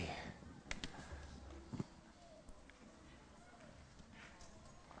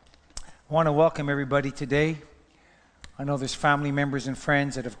I want to welcome everybody today. I know there's family members and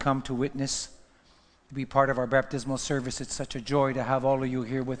friends that have come to witness, to be part of our baptismal service. It's such a joy to have all of you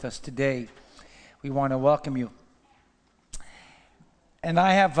here with us today. We want to welcome you. And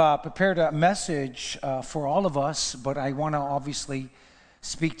I have prepared a message for all of us, but I want to obviously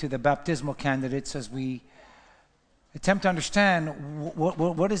speak to the baptismal candidates as we attempt to understand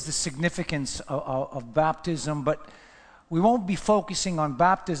what is the significance of baptism. But we won't be focusing on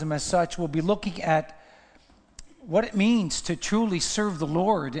baptism as such. We'll be looking at what it means to truly serve the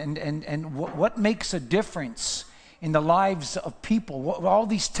Lord and what makes a difference in the lives of people. All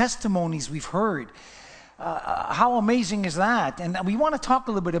these testimonies we've heard. How amazing is that? And we want to talk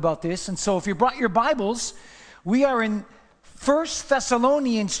a little bit about this. And so if you brought your Bibles, we are in 1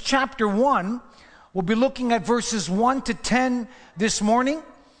 Thessalonians chapter 1. We'll be looking at verses 1 to 10 this morning.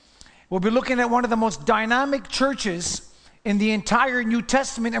 We'll be looking at one of the most dynamic churches in the entire New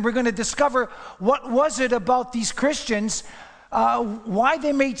Testament, and we're going to discover what was it about these Christians, why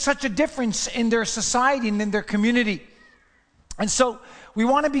they made such a difference in their society and in their community. And so we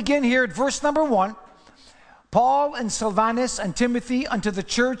want to begin here at verse number 1. Paul and Silvanus and Timothy unto the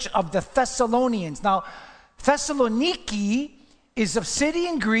church of the Thessalonians. Now, Thessaloniki is a city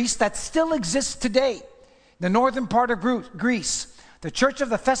in Greece that still exists today, the northern part of Greece. The church of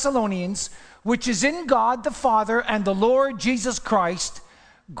the Thessalonians, which is in God the Father and the Lord Jesus Christ,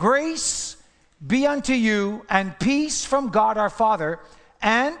 grace be unto you and peace from God our Father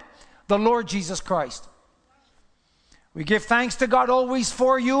and the Lord Jesus Christ. We give thanks to God always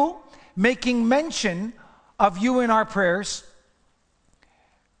for you, making mention of you in our prayers,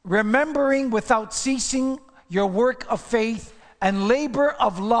 remembering without ceasing your work of faith and labor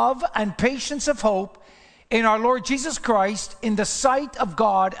of love and patience of hope in our Lord Jesus Christ in the sight of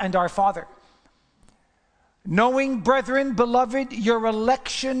God and our Father. Knowing, brethren, beloved, your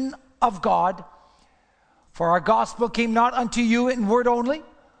election of God, for our gospel came not unto you in word only,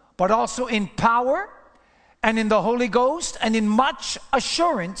 but also in power and in the Holy Ghost and in much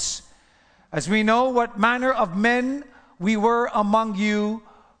assurance, as we know what manner of men we were among you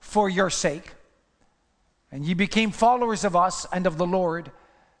for your sake. And ye became followers of us and of the Lord,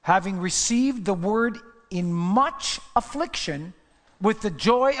 having received the word in much affliction with the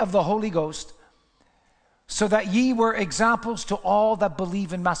joy of the Holy Ghost, so that ye were examples to all that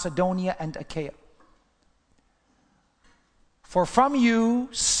believe in Macedonia and Achaia. For from you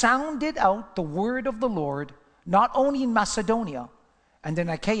sounded out the word of the Lord, not only in Macedonia and in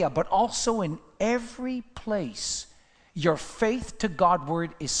Achaia, but also in every place. Your faith to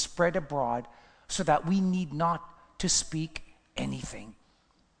Godward is spread abroad, so that we need not to speak anything.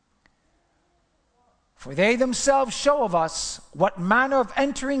 For they themselves show of us what manner of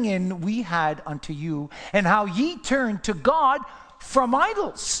entering in we had unto you, and how ye turned to God from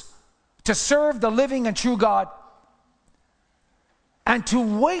idols to serve the living and true God, and to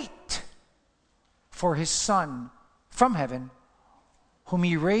wait for his Son from heaven, whom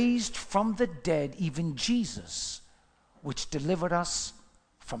he raised from the dead, even Jesus, which delivered us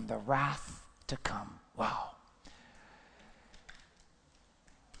from the wrath to come. Wow.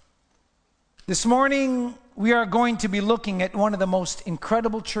 This morning, we are going to be looking at one of the most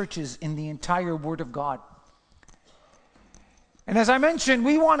incredible churches in the entire Word of God. And as I mentioned,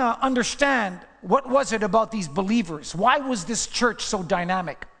 we want to understand what was it about these believers? Why was this church so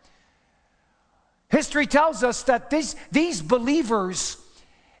dynamic? History tells us that these believers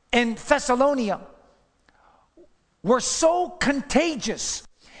in Thessalonica were so contagious.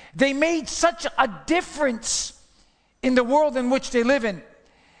 They made such a difference in the world in which they live in.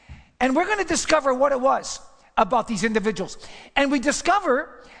 And we're going to discover what it was about these individuals. And we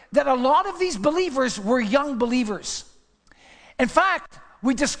discover that a lot of these believers were young believers. In fact,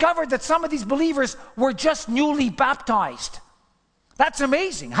 we discovered that some of these believers were just newly baptized. That's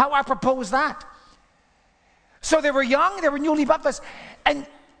amazing. How apropos is that? So they were young, they were newly baptized. And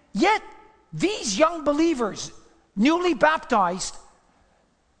yet, these young believers, newly baptized,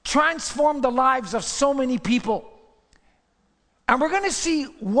 transformed the lives of so many people. And we're going to see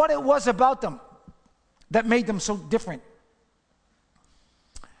what it was about them that made them so different.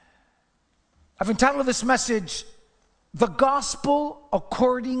 I've entitled this message, The Gospel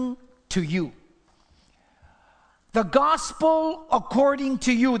According to You. The Gospel According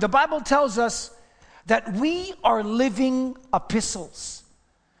to You. The Bible tells us that we are living epistles.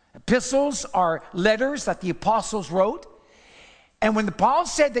 Epistles are letters that the apostles wrote. And when Paul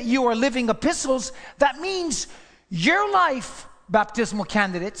said that you are living epistles, that means your life, baptismal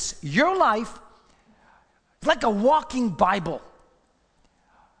candidates, your life is like a walking Bible.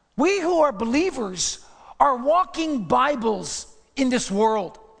 We who are believers are walking Bibles in this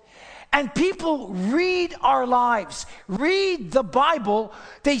world. And people read our lives, read the Bible.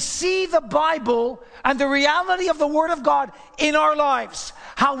 They see the Bible and the reality of the Word of God in our lives,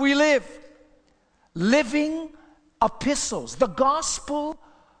 how we live. Living epistles, the gospel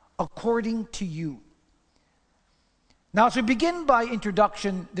according to you. Now, as we begin by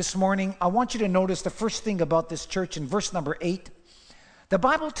introduction this morning, I want you to notice the first thing about this church in verse number 8. The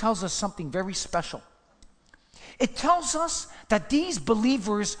Bible tells us something very special. It tells us that these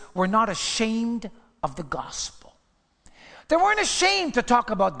believers were not ashamed of the gospel. They weren't ashamed to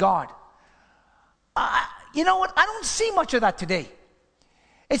talk about God. You know what? I don't see much of that today.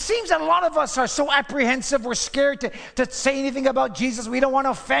 It seems that a lot of us are so apprehensive. We're scared to say anything about Jesus. We don't want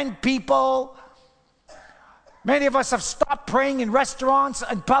to offend people. Many of us have stopped praying in restaurants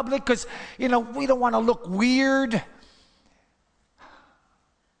in public because, we don't want to look weird.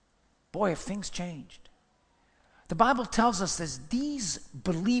 Boy, if things changed. The Bible tells us that these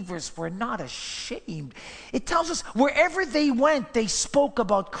believers were not ashamed. It tells us wherever they went, they spoke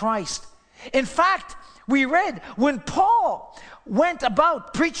about Christ. In fact, we read when Paul went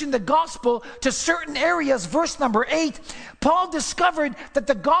about preaching the gospel to certain areas, verse number 8, Paul discovered that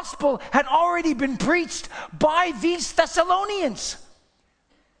the gospel had already been preached by these Thessalonians.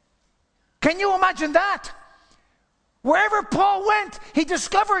 Can you imagine that? Wherever Paul went, he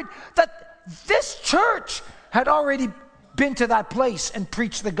discovered that this church had already been to that place and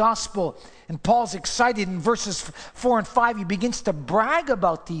preached the gospel. And Paul's excited in verses 4 and 5. He begins to brag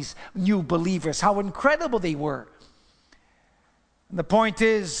about these new believers, how incredible they were. And the point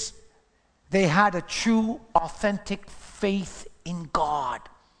is, they had a true, authentic faith in God.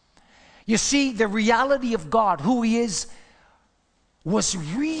 You see, the reality of God, who He is, was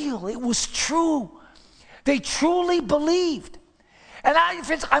real. It was true. They truly believed. And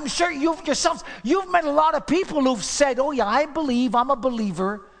I'm sure you've met a lot of people who've said, oh yeah, I believe, I'm a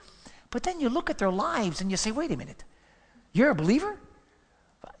believer. But then you look at their lives and you say, wait a minute, you're a believer?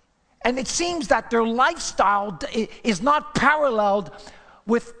 And it seems that their lifestyle is not paralleled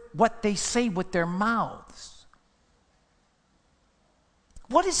with what they say with their mouths.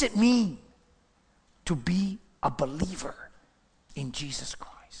 What does it mean to be a believer in Jesus Christ?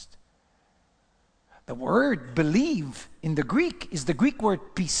 The word believe in the Greek is the Greek word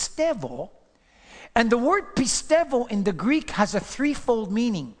pistevo. And the word pistevo in the Greek has a threefold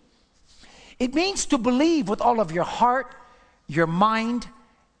meaning. It means to believe with all of your heart, your mind,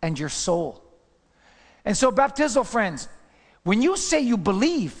 and your soul. And so, baptismal friends, when you say you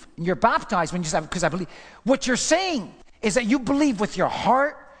believe, and you're baptized, when you say, because I believe, what you're saying is that you believe with your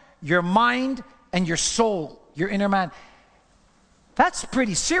heart, your mind, and your soul, your inner man. That's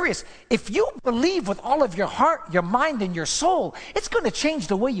pretty serious. If you believe with all of your heart, your mind, and your soul, it's going to change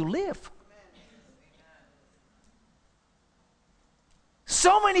the way you live.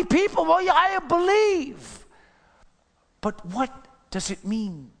 So many people, well, yeah, I believe. But what does it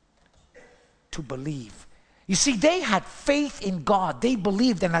mean to believe? You see, they had faith in God. They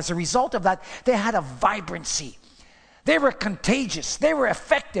believed, and as a result of that, they had a vibrancy. They were contagious. They were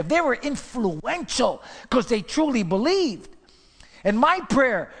effective. They were influential because they truly believed. And my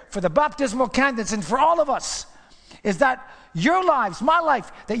prayer for the baptismal candidates and for all of us is that your lives, my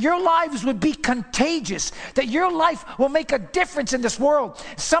life, that your lives would be contagious, that your life will make a difference in this world.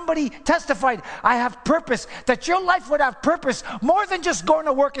 Somebody testified, I have purpose, that your life would have purpose more than just going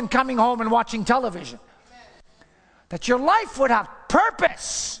to work and coming home and watching television. That your life would have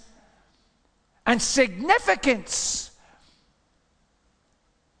purpose and significance.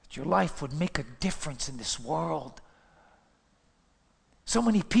 That your life would make a difference in this world. So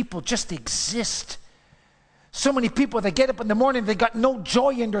many people just exist. So many people that get up in the morning, they got no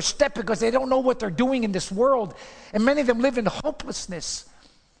joy in their step because they don't know what they're doing in this world. And many of them live in hopelessness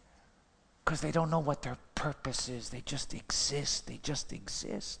because they don't know what their purpose is. They just exist. They just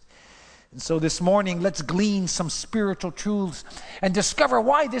exist. And so this morning, let's glean some spiritual truths and discover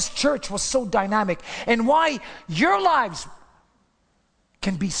why this church was so dynamic and why your lives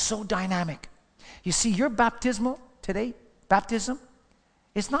can be so dynamic. You see, your baptismal today, baptism,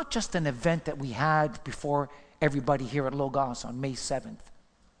 it's not just an event that we had before everybody here at Logos on May 7th.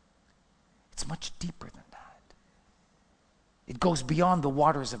 It's much deeper than that. It goes beyond the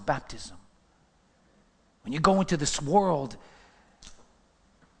waters of baptism. When you go into this world,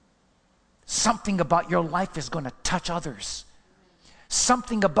 something about your life is going to touch others.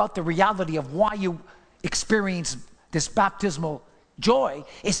 Something about the reality of why you experience this baptismal joy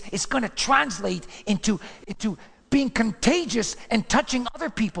is going to translate into being contagious and touching other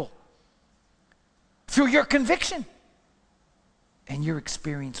people through your conviction and your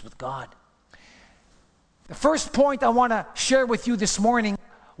experience with God. The first point I want to share with you this morning,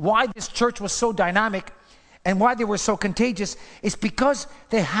 why this church was so dynamic and why they were so contagious is because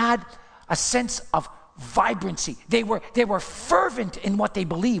they had a sense of vibrancy. They were fervent in what they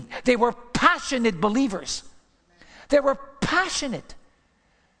believed. They were passionate believers. They were passionate.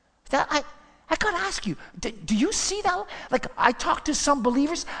 I gotta ask you, do you see that? Like, I talk to some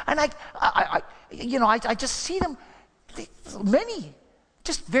believers, and I just see them, many,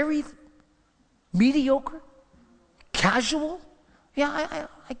 just very mediocre, casual. Yeah,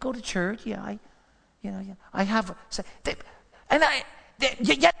 I go to church. Yeah, I have,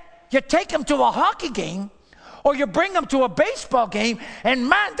 yet you take them to a hockey game, or you bring them to a baseball game, and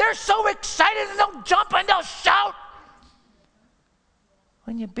man, they're so excited and they'll jump and they'll shout.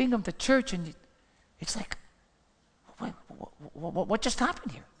 When you bring them to church, and it's like, what just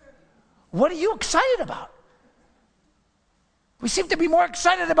happened here? What are you excited about? We seem to be more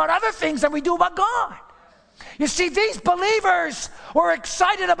excited about other things than we do about God. You see, these believers were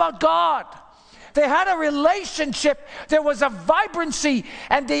excited about God. They had a relationship. There was a vibrancy,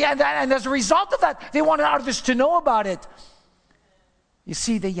 and as a result of that, they wanted others to know about it. You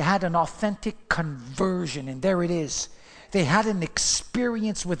see, they had an authentic conversion, and there it is. They had an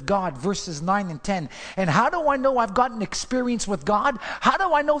experience with God, verses 9 and 10. And how do I know I've got an experience with God? How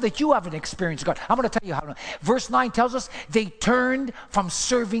do I know that you have an experience with God? I'm going to tell you how. Verse 9 tells us they turned from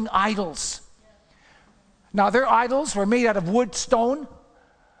serving idols. Now, their idols were made out of wood, stone,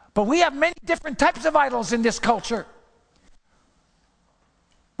 but we have many different types of idols in this culture.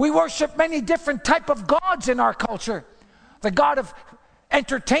 We worship many different types of gods in our culture. The God of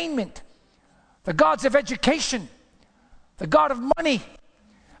entertainment, the gods of education, the God of money,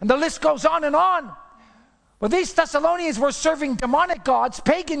 and the list goes on and on. Well, these Thessalonians were serving demonic gods,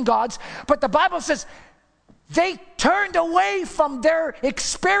 pagan gods, but the Bible says they turned away from their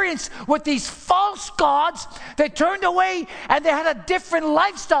experience with these false gods. They turned away and they had a different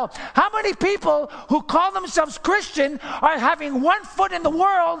lifestyle. How many people who call themselves Christian are having one foot in the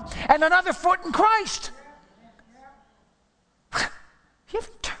world and another foot in Christ? You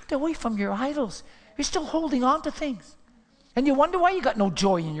haven't turned away from your idols. You're still holding on to things. And you wonder why you got no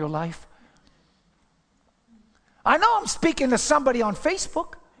joy in your life. I know I'm speaking to somebody on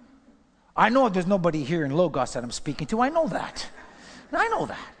Facebook. I know there's nobody here in Logos that I'm speaking to. I know that. I know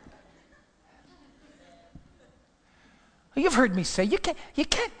that. You've heard me say, you can't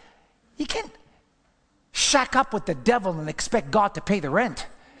shack up with the devil and expect God to pay the rent.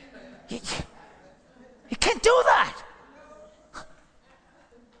 You can't do that.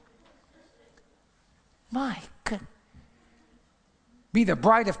 My God. Be the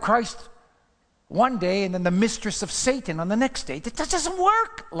bride of Christ one day and then the mistress of Satan on the next day. That doesn't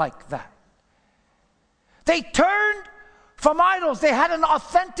work like that. They turned from idols. They had an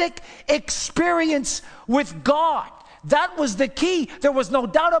authentic experience with God. That was the key. There was no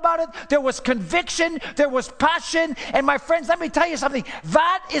doubt about it. There was conviction. There was passion. And my friends, let me tell you something.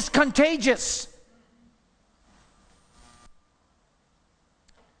 That is contagious.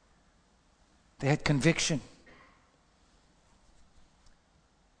 They had conviction.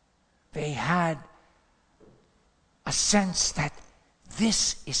 They had a sense that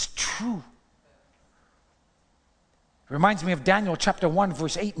this is true. It reminds me of Daniel chapter 1,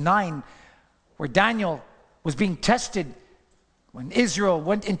 verse 8 and 9, where Daniel was being tested when Israel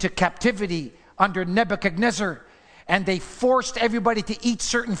went into captivity under Nebuchadnezzar, and they forced everybody to eat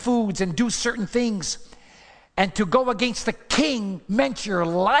certain foods and do certain things. And to go against the king meant your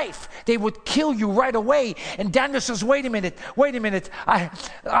life. They would kill you right away. And Daniel says, wait a minute.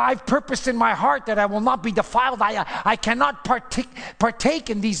 I've purposed in my heart that I will not be defiled. I cannot partake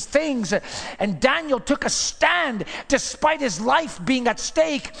in these things. And Daniel took a stand despite his life being at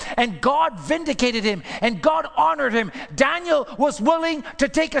stake. And God vindicated him. And God honored him. Daniel was willing to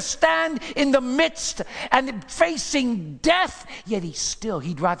take a stand in the midst and facing death. Yet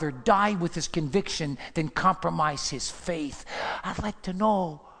he'd rather die with his conviction than compromise his faith. I'd like to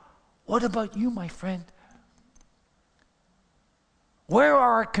know, what about you, my friend? Where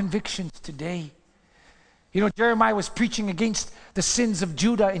are our convictions today? You know, Jeremiah was preaching against the sins of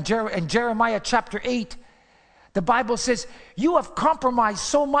Judah in Jeremiah chapter 8. The Bible says, you have compromised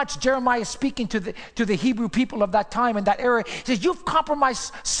so much. Jeremiah is speaking to the Hebrew people of that time and that era. He says, you've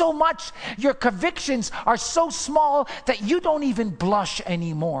compromised so much. Your convictions are so small that you don't even blush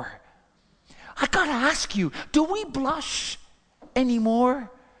anymore. I gotta ask you, do we blush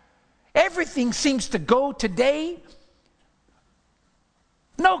anymore? Everything seems to go today.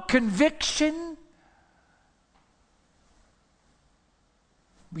 No conviction.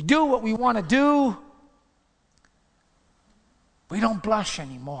 We do what we want to do. We don't blush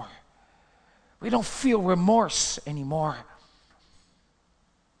anymore. We don't feel remorse anymore.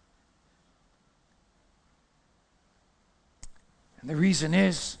 And the reason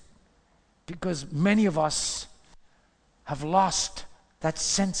is because many of us have lost that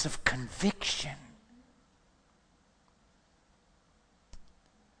sense of conviction.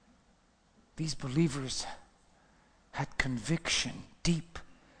 These believers had conviction, deep,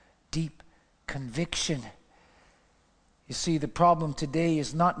 deep conviction. You see, the problem today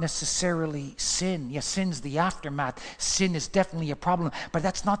is not necessarily sin. Yes, sin's the aftermath. Sin is definitely a problem, but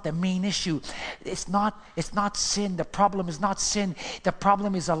that's not the main issue. It's not sin. The problem is not sin. The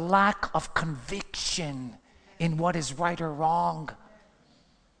problem is a lack of conviction in what is right or wrong.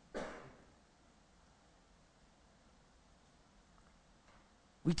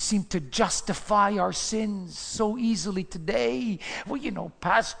 We seem to justify our sins so easily today. Well,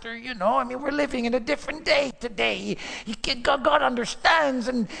 Pastor, we're living in a different day today. God understands,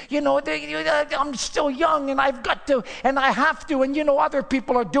 and, I'm still young, and I've got to, and I have to, and, other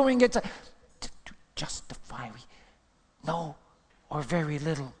people are doing it. To justify, no, or very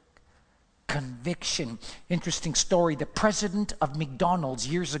little conviction. Interesting story. The president of McDonald's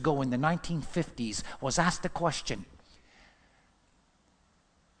years ago in the 1950s was asked a question.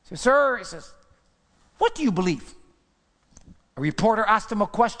 Sir, he says, what do you believe? A reporter asked him a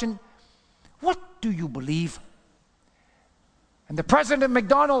question. What do you believe? And the president of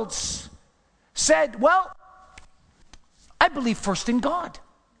McDonald's said, well, I believe first in God.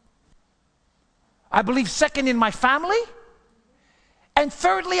 I believe second in my family. And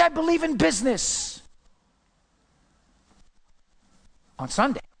thirdly, I believe in business. On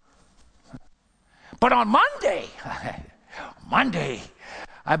Sunday. But on Monday,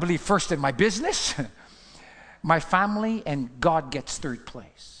 I believe first in my business, my family, and God gets third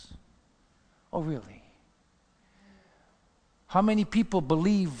place. Oh, really? How many people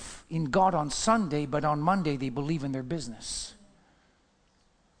believe in God on Sunday, but on Monday they believe in their business?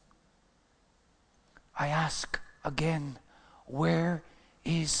 I ask again, where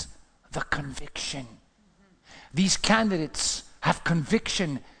is the conviction? These candidates have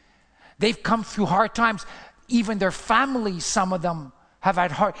conviction. They've come through hard times. Even their families, some of them, have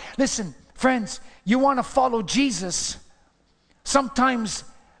had hard. Listen, friends, you want to follow Jesus. Sometimes,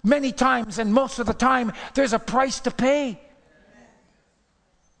 many times, and most of the time, there's a price to pay.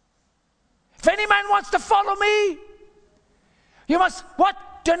 If any man wants to follow me, you must, what?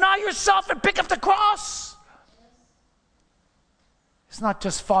 Deny yourself and pick up the cross. It's not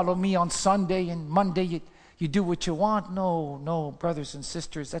just follow me on Sunday and Monday you do what you want. No, brothers and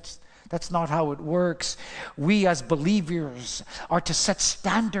sisters, that's not how it works. We as believers are to set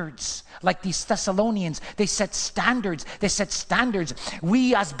standards. Like these Thessalonians, they set standards.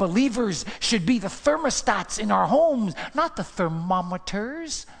 We as believers should be the thermostats in our homes, not the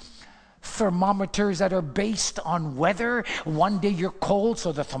thermometers. Thermometers that are based on weather. One day you're cold,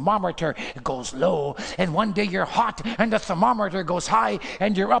 so the thermometer goes low. And one day you're hot, and the thermometer goes high.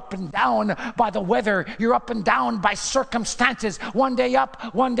 And you're up and down by the weather. You're up and down by circumstances. One day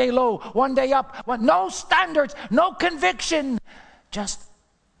up, one day low. One day up. No standards, no conviction. Just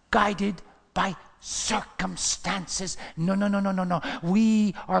guided by circumstances. No.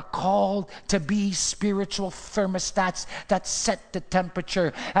 We are called to be spiritual thermostats that set the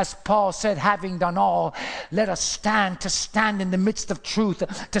temperature. As Paul said, having done all, let us stand, to stand in the midst of truth,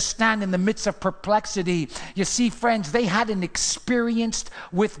 to stand in the midst of perplexity. You see, friends, they had an experience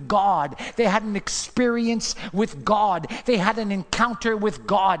with God. They had an experience with God. They had an encounter with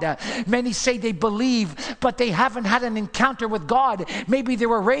God. Many say they believe, but they haven't had an encounter with God. Maybe they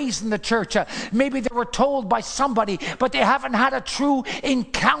were raised in the church. Maybe they were told by somebody, but they haven't had a true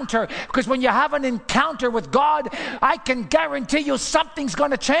encounter. Because when you have an encounter with God, I can guarantee you something's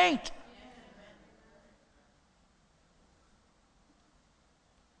going to change.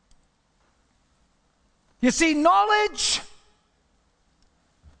 You see, knowledge,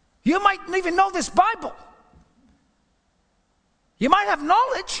 you might even know this Bible. You might have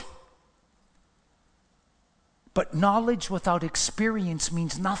knowledge, but knowledge without experience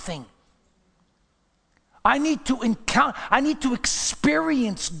means nothing. I need to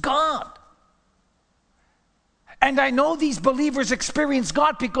experience God. And I know these believers experience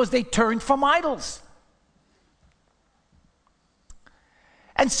God because they turned from idols.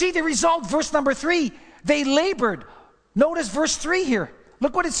 And see the result, verse number 3. They labored. Notice verse 3 here.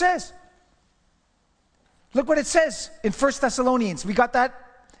 Look what it says. Look what it says in 1 Thessalonians. We got that?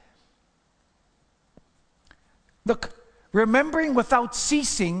 Look, remembering without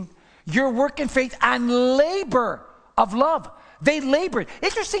ceasing your work in faith and labor of love. They labored.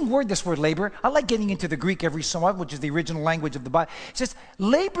 Interesting word, this word labor. I like getting into the Greek every so often, which is the original language of the Bible. It says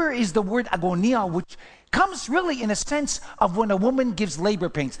labor is the word agonia, which comes really in a sense of when a woman gives labor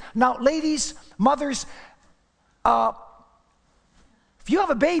pains. Now, ladies, mothers, If you have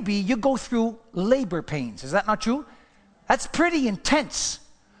a baby, you go through labor pains. Is that not true? That's pretty intense.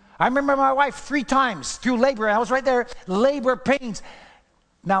 I remember my wife 3 times through labor. I was right there, labor pains.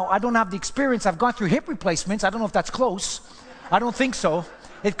 Now, I don't have the experience. I've gone through hip replacements. I don't know if that's close. I don't think so.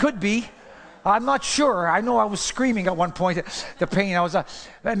 It could be. I'm not sure. I know I was screaming at one point, the pain.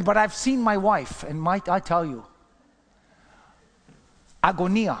 But I've seen my wife, and I tell you,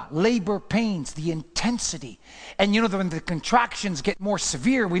 agonia, labor pains, the intensity. And you know, when the contractions get more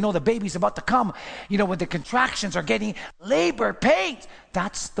severe, we know the baby's about to come. You know, when the contractions are getting labor pains,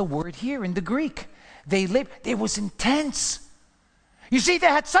 that's the word here in the Greek. It was intense. You see, they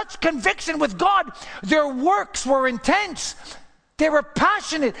had such conviction with God. Their works were intense. They were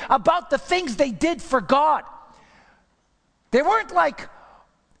passionate about the things they did for God. They weren't like,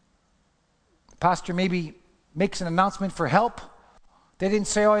 pastor maybe makes an announcement for help. They didn't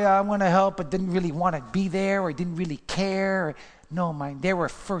say, oh yeah, I want to help, but didn't really want to be there or didn't really care. No, they were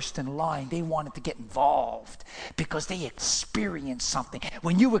first in line. They wanted to get involved because they experienced something.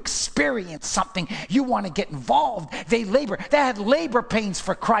 When you experience something, you want to get involved. They had labor pains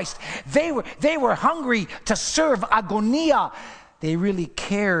for Christ. They were hungry to serve, agonia. They really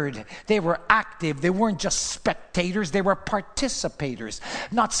cared. They were active. They weren't just spectators. They were participators.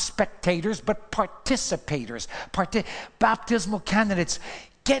 Not spectators, but participators. Baptismal candidates,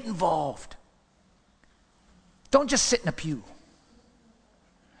 get involved. Don't just sit in a pew.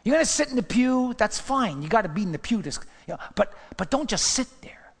 You're going to sit in the pew, that's fine. You got to be in the pew. But don't just sit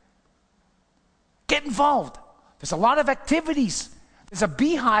there. Get involved. There's a lot of activities. There's a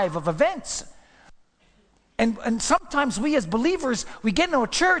beehive of events. And sometimes we as believers, we get into a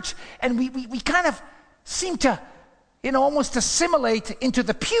church and we kind of seem to, almost assimilate into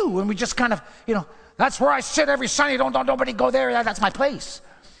the pew. And we just kind of, that's where I sit every Sunday. Don't nobody go there. That's my place.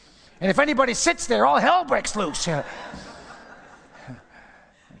 And if anybody sits there, all hell breaks loose. You've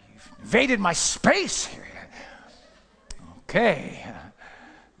invaded my space here. Okay.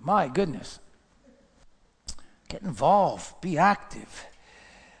 My goodness. Get involved. Be active.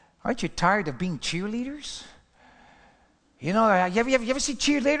 Aren't you tired of being cheerleaders? You ever see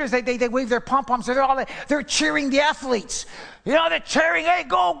cheerleaders? They wave their pom-poms. They're cheering the athletes. They're cheering, hey,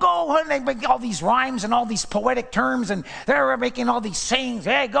 go, go. And they make all these rhymes and all these poetic terms, and they're making all these sayings.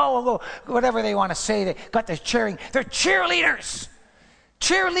 Hey, go, go. Whatever they want to say, they got their cheering. They're cheerleaders.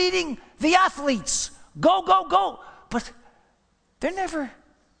 Cheerleading the athletes. Go, go, go. But they're never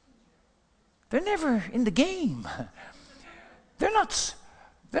in the game. They're not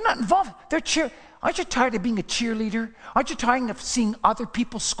involved. Aren't you tired of being a cheerleader? Aren't you tired of seeing other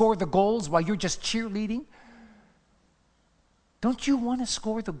people score the goals while you're just cheerleading? Don't you want to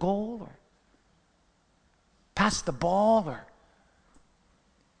score the goal or pass the ball or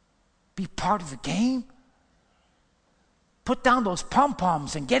be part of the game? Put down those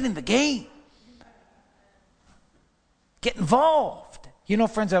pom-poms and get in the game. Get involved.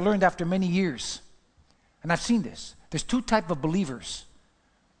 Friends, I learned after many years, and I've seen this. There's 2 types of believers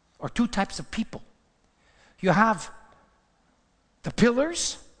or 2 types of people. You have the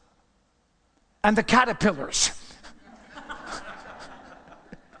pillars and the caterpillars.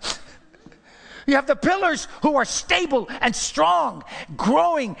 You have the pillars who are stable and strong,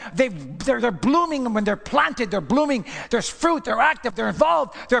 growing. They're blooming when they're planted. They're blooming. There's fruit. They're active. They're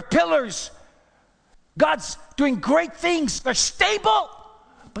involved. They're pillars. God's doing great things. They're stable.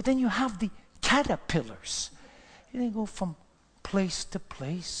 But then you have the caterpillars. They go from place to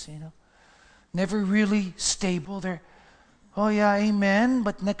place, never really stable. They're, oh yeah, amen,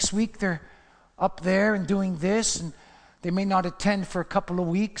 but next week they're up there and doing this, and they may not attend for a couple of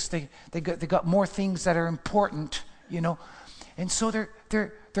weeks. They got more things that are important, and so they're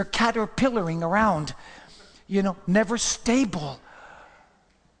caterpillaring around, never stable.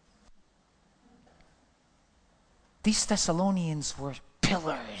 These Thessalonians were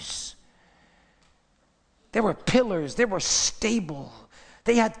pillars. They were pillars. They were stable.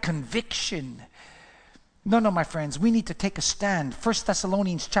 They had conviction. No, my friends, we need to take a stand. 1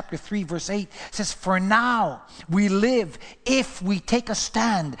 Thessalonians chapter 3, verse 8 says, for now we live if we take a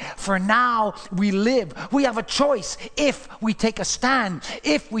stand. For now we live. We have a choice if we take a stand.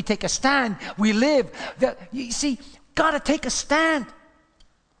 If we take a stand, we live. You see, got to take a stand.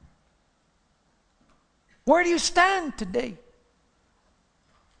 Where do you stand today?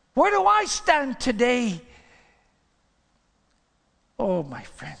 Where do I stand today? Oh, my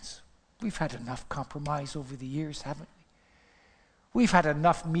friends, we've had enough compromise over the years, haven't we? We've had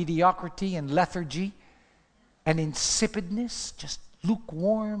enough mediocrity and lethargy and insipidness, just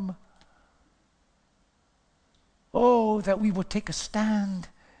lukewarm. Oh, that we would take a stand.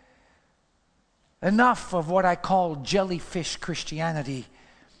 Enough of what I call jellyfish Christianity.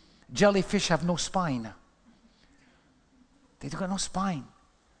 Jellyfish have no spine. They've got no spine.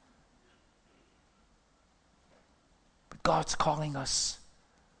 But God's calling us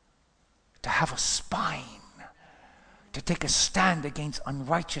to have a spine, to take a stand against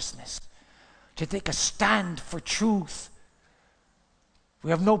unrighteousness, to take a stand for truth. We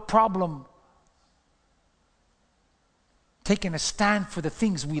have no problem taking a stand for the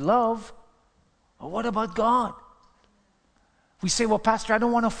things we love. But what about God? We say, well, Pastor, I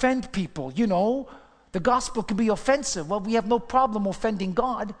don't want to offend people. You know, the gospel can be offensive. Well, we have no problem offending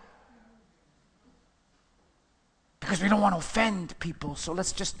God because we don't want to offend people. So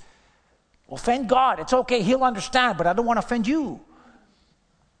let's just offend God. It's okay. He'll understand, but I don't want to offend you.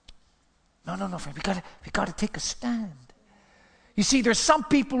 No, friend. We got to take a stand. You see, there's some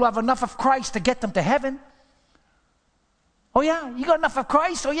people who have enough of Christ to get them to heaven. Oh yeah, you got enough of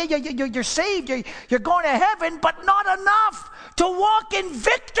Christ? Oh yeah, you're saved. You're going to heaven, but not enough to walk in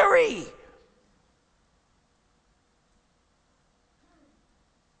victory.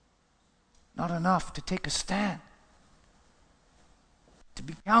 Not enough to take a stand. To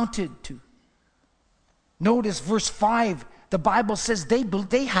be counted to. Notice verse 5. The Bible says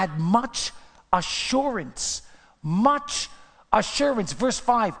they had much assurance. Much assurance. Verse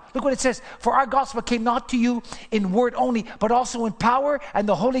 5. Look what it says. For our gospel came not to you in word only, but also in power and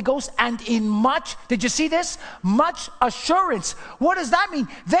the Holy Ghost and in much. Did you see this? Much assurance. What does that mean?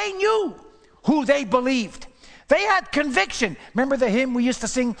 They knew who they believed. They had conviction. Remember the hymn we used to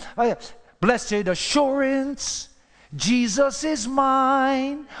sing? Blessed assurance, Jesus is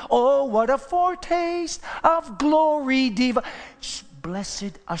mine. Oh, what a foretaste of glory divine.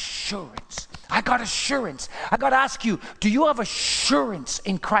 Blessed assurance. I got assurance. I got to ask you, do you have assurance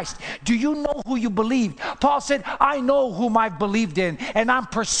in Christ? Do you know who you believed? Paul said, I know whom I've believed in, and I'm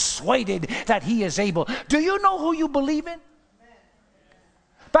persuaded that he is able. Do you know who you believe in? Amen.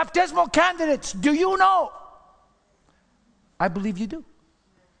 Baptismal candidates, do you know? I believe you do.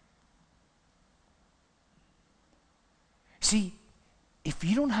 See, if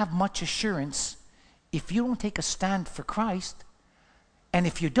you don't have much assurance, if you don't take a stand for Christ, and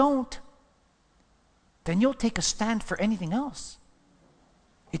if you don't, then you'll take a stand for anything else.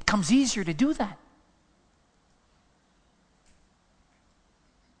 It comes easier to do that.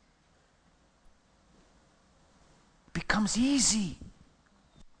 It becomes easy.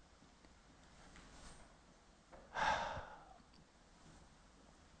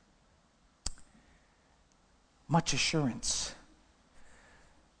 Much assurance.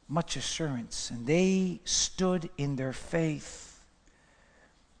 Much assurance. And they stood in their faith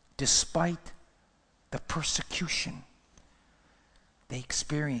despite the persecution they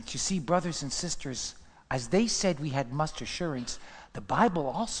experienced. You see, brothers and sisters, as they said we had much assurance, the Bible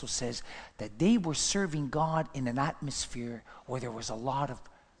also says that they were serving God in an atmosphere where there was a lot of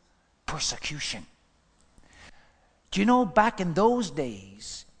persecution. Do you know, back in those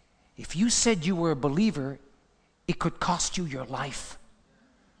days, if you said you were a believer, it could cost you your life.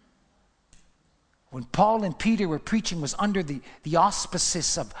 When Paul and Peter were preaching, was under the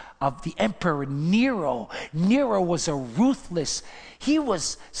auspices of the emperor Nero. Nero was a ruthless, he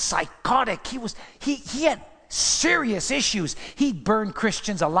was psychotic, he had serious issues. He'd burn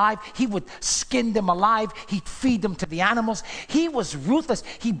Christians alive, he would skin them alive, he'd feed them to the animals. He was ruthless.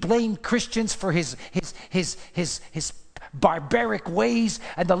 He blamed Christians for his barbaric ways,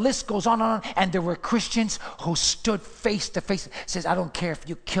 and the list goes on and on. And there were Christians who stood face to face, says, I don't care if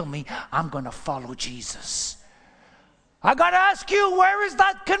you kill me, I'm going to follow Jesus. I got to ask you, where is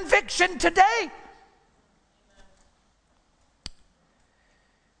that conviction today?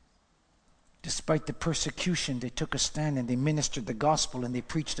 Despite the persecution, they took a stand and they ministered the gospel, and they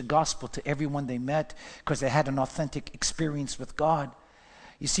preached the gospel to everyone they met because they had an authentic experience with God.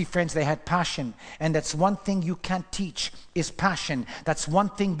 You see, friends, they had passion. And that's one thing you can't teach is passion. That's one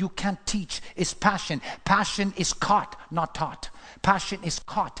thing you can't teach is passion. Passion is caught, not taught. Passion is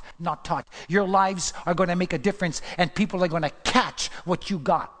caught, not taught. Your lives are going to make a difference, and people are going to catch what you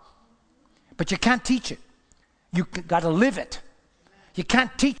got. But you can't teach it. You got to live it. You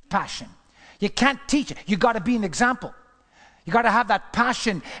can't teach passion. You can't teach it. You got to be an example. You got to have that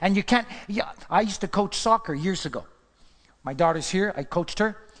passion, and you can't. I used to coach soccer years ago. My daughter's here. I coached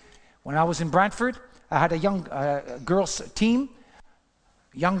her. When I was in Brantford, I had a young girls team.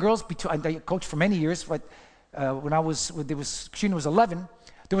 Young girls. I coached for many years. But when Katrina was 11,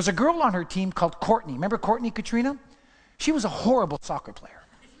 there was a girl on her team called Courtney. Remember Courtney, Katrina? She was a horrible soccer player.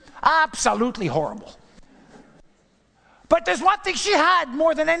 Absolutely horrible. But there's one thing she had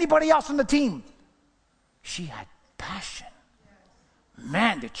more than anybody else on the team. She had passion.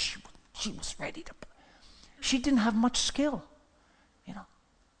 Man, did she She was ready to. She didn't have much skill, you know.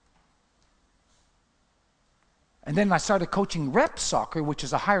 And then I started coaching rep soccer, which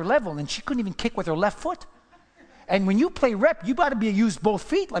is a higher level, and she couldn't even kick with her left foot. And when you play rep, you got to use both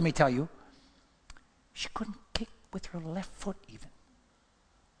feet, let me tell you. She couldn't kick with her left foot even.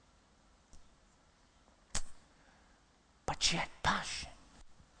 But she had passion.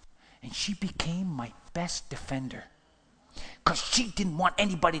 And she became my best defender. Because she didn't want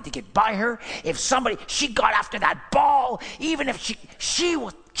anybody to get by her. If somebody, she got after that ball, even if she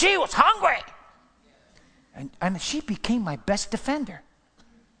was hungry. And she became my best defender.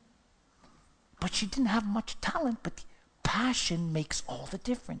 But she didn't have much talent, but passion makes all the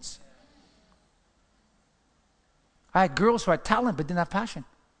difference. I had girls who had talent but didn't have passion.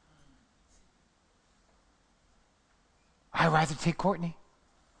 I'd rather take Courtney.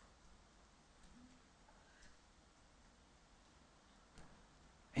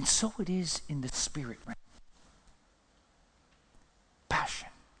 And so it is in the spirit realm. Passion.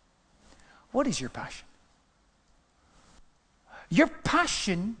 What is your passion? Your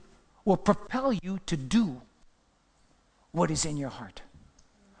passion will propel you to do what is in your heart.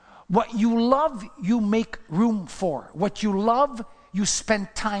 What you love, you make room for. What you love, you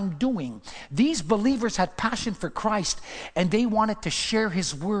spend time doing. These believers had passion for Christ, and they wanted to share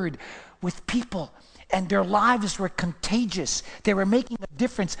His word with people. And their lives were contagious. They were making a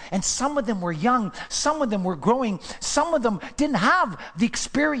difference. And some of them were young. Some of them were growing. Some of them didn't have the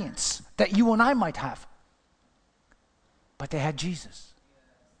experience that you and I might have. But they had Jesus.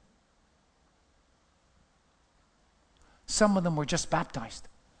 Some of them were just baptized.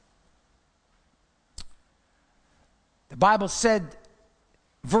 The Bible said,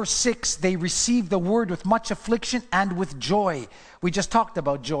 verse 6, they received the word with much affliction and with joy. We just talked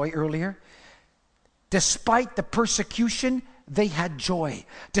about joy earlier. Despite the persecution, they had joy.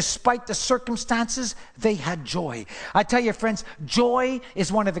 Despite the circumstances, they had joy. I tell you, friends, joy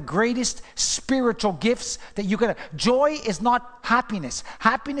is one of the greatest spiritual gifts that you can. Joy is not happiness.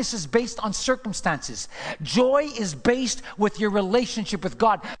 Happiness is based on circumstances. Joy is based with your relationship with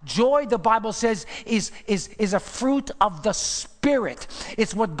God. Joy, the Bible says, is a fruit of the Spirit.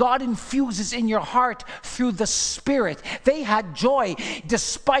 It's what God infuses in your heart through the Spirit. They had joy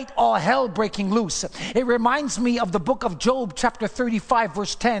despite all hell breaking loose. It reminds me of the book of Job, chapter 35,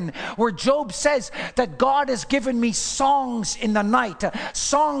 verse 10, where Job says that God has given me songs in the night.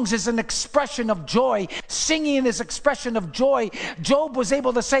 Songs is an expression of joy. Singing is expression of joy. Job was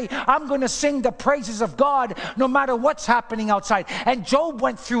able to say, I'm going to sing the praises of God no matter what's happening outside. And Job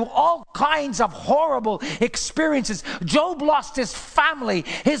went through all kinds of horrible experiences. Job lost his family.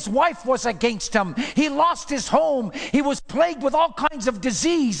 His wife was against him. He lost his home. He was plagued with all kinds of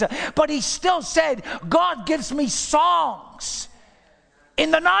disease. But he still said, God gives me songs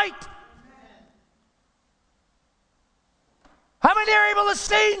in the night. How many are able to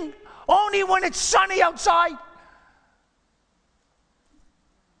sing only when it's sunny outside?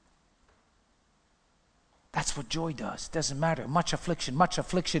 That's what joy does. Doesn't matter. Much affliction, much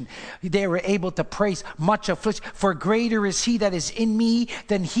affliction. They were able to praise much affliction. For greater is He that is in me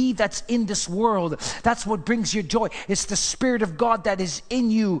than he that's in this world. That's what brings you joy. It's the Spirit of God that is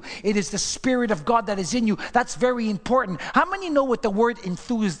in you. It is the Spirit of God that is in you. That's very important. How many know what the word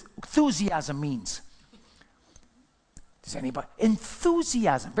enthusiasm means? Does anybody?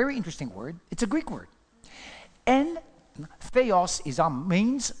 Enthusiasm. Very interesting word. It's a Greek word. And theos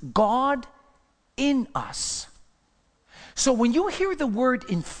means God in us. So when you hear the word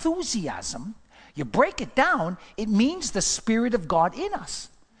enthusiasm, you break it down, it means the Spirit of God in us.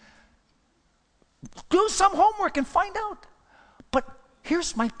 Do some homework and find out. But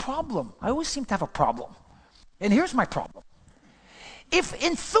here's my problem. I always seem to have a problem. And here's my problem. If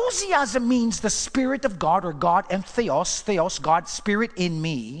enthusiasm means the Spirit of God, or God, and theos, God, Spirit in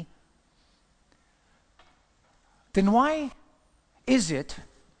me, then why is it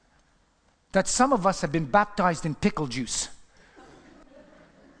that some of us have been baptized in pickle juice?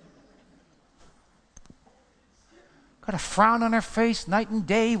 Got a frown on our face night and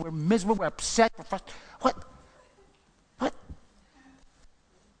day. We're miserable. We're upset. We're frustrated. What?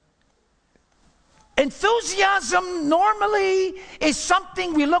 Enthusiasm normally is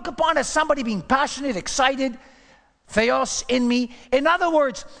something we look upon as somebody being passionate, excited. Theos in me. In other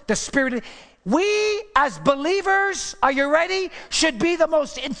words, the Spirit. We as believers, are you ready, should be the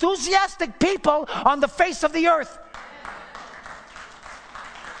most enthusiastic people on the face of the earth.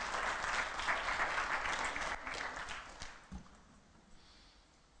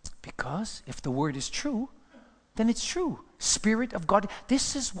 Because if the word is true, then it's true. Spirit of God.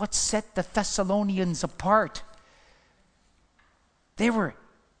 This is what set the Thessalonians apart. They were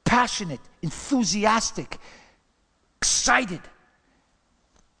passionate, enthusiastic, excited.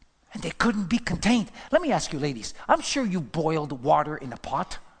 And they couldn't be contained. Let me ask you, ladies, I'm sure you boiled water in a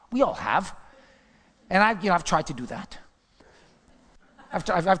pot. We all have. And I've tried to do that.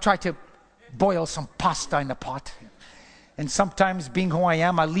 I've tried to boil some pasta in a pot. And sometimes, being who I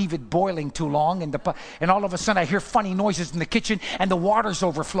am, I leave it boiling too long, and all of a sudden I hear funny noises in the kitchen, and the water's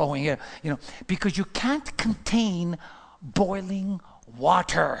overflowing. Because you can't contain boiling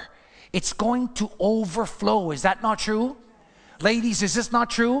water. It's going to overflow. Is that not true? Ladies, is this not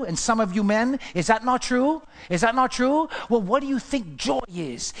true? And some of you men, is that not true? Is that not true? Well, what do you think joy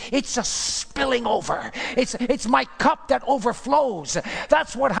is? It's a spilling over. It's my cup that overflows.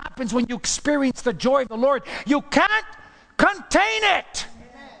 That's what happens when you experience the joy of the Lord. You can't contain it.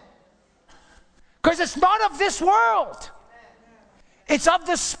 Because it's not of this world. It's of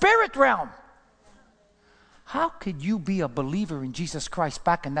the spirit realm. How could you be a believer in Jesus Christ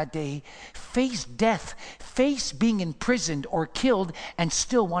back in that day, face death, face being imprisoned or killed, and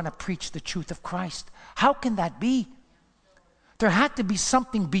still want to preach the truth of Christ? How can that be? There had to be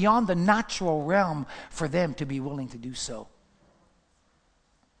something beyond the natural realm for them to be willing to do so.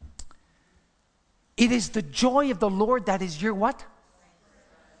 It is the joy of the Lord that is your what?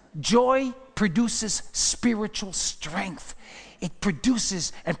 Joy produces spiritual strength. It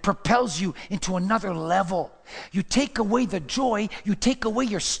produces and propels you into another level. You take away the joy, you take away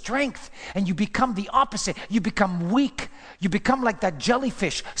your strength, and you become the opposite. You become weak. You become like that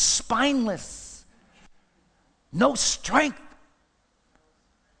jellyfish, spineless. No strength.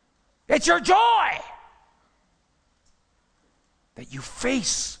 It's your joy that you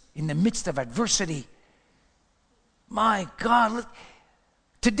face in the midst of adversity. My God, look.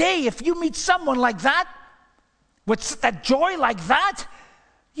 Today, if you meet someone like that, with that joy like that,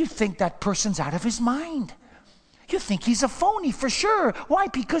 you think that person's out of his mind. You think he's a phony for sure. Why?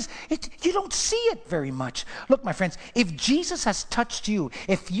 Because you don't see it very much. Look, my friends, if Jesus has touched you,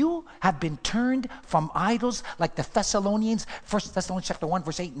 if you have been turned from idols like the Thessalonians, 1 Thessalonians chapter 1,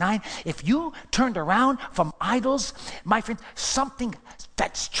 verse 8, 9, if you turned around from idols, my friend, something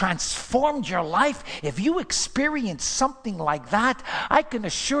that's transformed your life, if you experience something like that, I can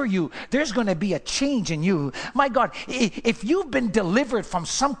assure you there's going to be a change in you. My God, if you've been delivered from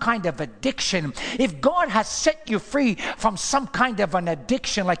some kind of addiction, if God has set you free from some kind of an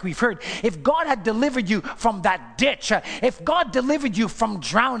addiction like we've heard, if God had delivered you from that ditch, if God delivered you from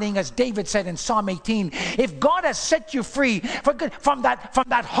drowning, as David said in Psalm 18, if God has set you free from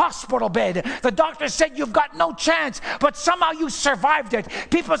that hospital bed, the doctor said you've got no chance, but somehow you survived it.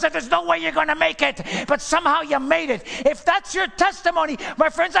 People said there's no way you're going to make it, but somehow you made it. If that's your testimony, my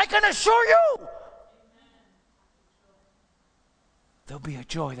friends, I can assure you, there'll be a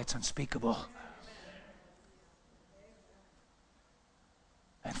joy that's unspeakable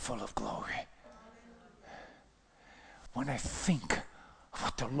and full of glory. When I think of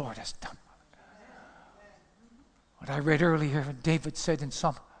what the Lord has done. What I read earlier, David said in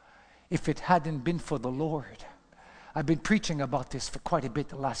Psalm, if it hadn't been for the Lord, I've been preaching about this for quite a bit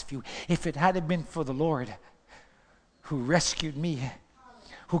the last few. If it hadn't been for the Lord who rescued me,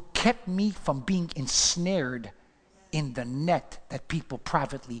 who kept me from being ensnared in the net that people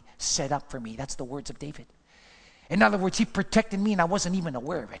privately set up for me. That's the words of David. In other words, he protected me and I wasn't even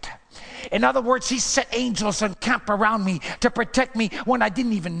aware of it. In other words, he set angels and camp around me to protect me when I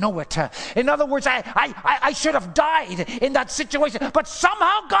didn't even know it. In other words, I should have died in that situation, but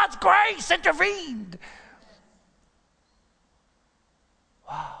somehow God's grace intervened.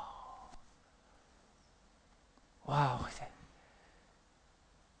 Wow.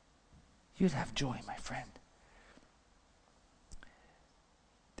 You'd have joy, my friend.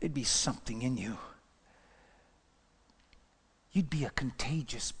 There'd be something in you. You'd be a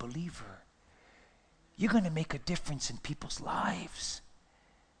contagious believer. You're going to make a difference in people's lives.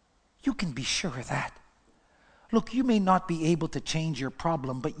 You can be sure of that. Look, you may not be able to change your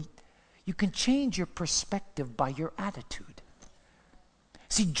problem, but you can change your perspective by your attitude.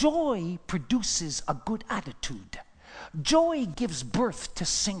 See, joy produces a good attitude. Joy gives birth to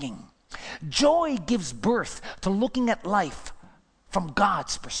singing. Joy gives birth to looking at life from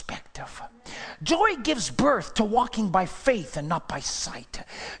God's perspective. Joy gives birth to walking by faith and not by sight.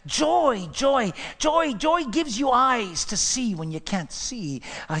 Joy gives you eyes to see when you can't see.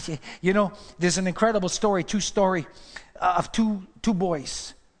 There's an incredible story, true story, of two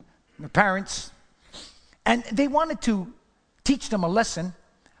boys, their parents, and they wanted to teach them a lesson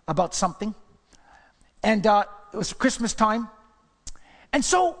about something. And it was Christmas time. And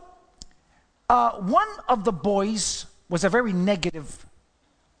so one of the boys was a very negative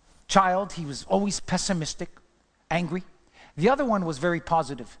child. He was always pessimistic, angry. The other one was very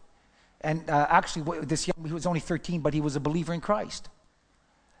positive. And actually, he was only 13, but he was a believer in Christ.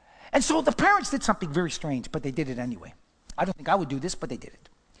 And so the parents did something very strange, but they did it anyway. I don't think I would do this, but they did it.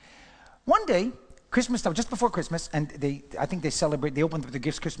 One day, Christmas time, just before Christmas, and I think they opened the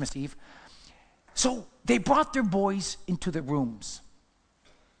gifts Christmas Eve. So they brought their boys into the rooms.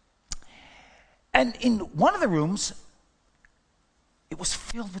 And in one of the rooms, it was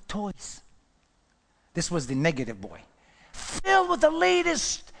filled with toys. This was the negative boy. Filled with the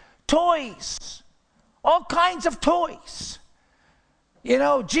latest toys. All kinds of toys. You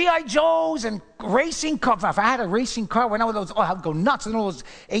know, G.I. Joes and racing cars. If I had a racing car, when I was I'd go nuts. You know those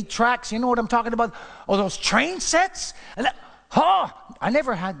 8 tracks, you know what I'm talking about? Or those train sets. And I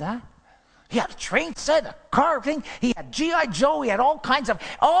never had that. He had a train set, a car thing. He had G.I. Joe. He had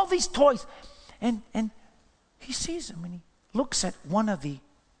all these toys. And he sees them and he looks at one of the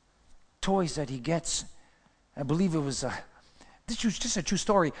toys that he gets. I believe it was this was just a true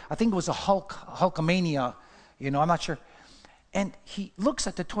story. I think it was a Hulkamania. You know, I'm not sure. And he looks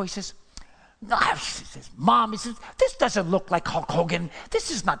at the toy, he says, no, he says, Mom, he says, this doesn't look like Hulk Hogan.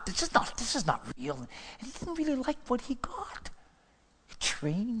 This is not real. And he didn't really like what he got.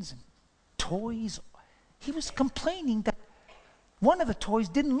 Trains and toys. He was complaining that one of the toys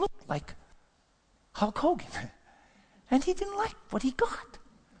didn't look like Hulk Hogan. And he didn't like what he got.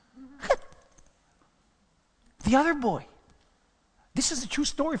 The other boy, this is a true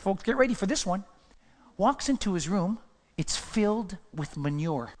story, folks. Get ready for this one. Walks into his room. It's filled with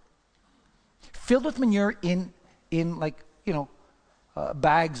manure. Filled with manure in like, you know,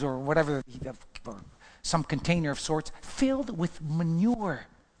 bags or whatever, or some container of sorts. Filled with manure.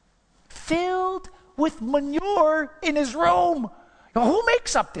 Filled with manure in his room. Now, who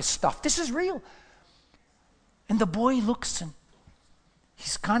makes up this stuff? This is real. And the boy looks and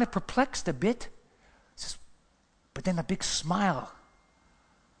he's kind of perplexed a bit. But then a big smile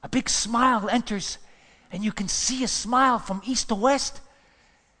enters. And you can see a smile from east to west.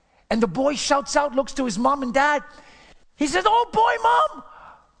 And the boy shouts out, looks to his mom and dad. He says, oh boy, Mom,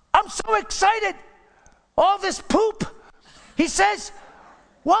 I'm so excited. All this poop. He says,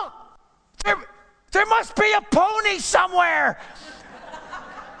 well, there must be a pony somewhere.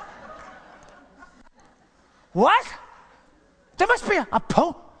 What? There must be a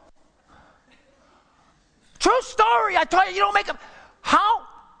pony. True story. I tell you, you don't make up. How?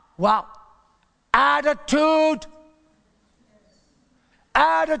 Well, attitude.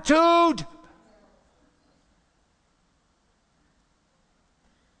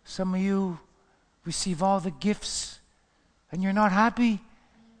 Some of you receive all the gifts and you're not happy.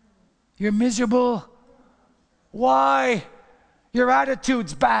 You're miserable. Why? Your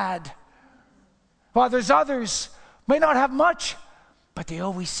attitude's bad. While there's others may not have much, but they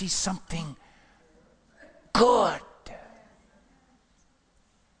always see something good.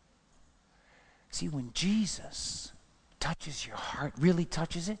 See, when Jesus touches your heart, really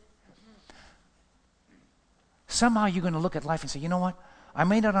touches it, somehow you're going to look at life and say, you know what? I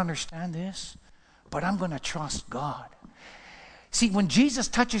may not understand this, but I'm going to trust God. See, when Jesus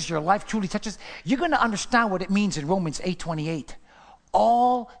touches your life, truly touches, you're going to understand what it means in Romans 8:28.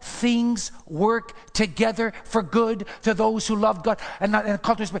 All things work together for good to those who love God and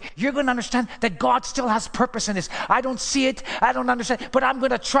called to His way. You're going to understand that God still has purpose in this. I don't see it, I don't understand, but I'm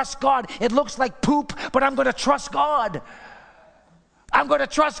going to trust God. It looks like poop, but I'm going to trust God. I'm going to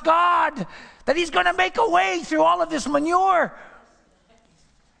trust God that He's going to make a way through all of this manure.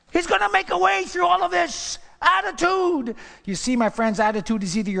 He's going to make a way through all of this attitude. You see, my friends, attitude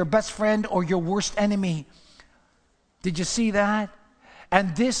is either your best friend or your worst enemy. Did you see that?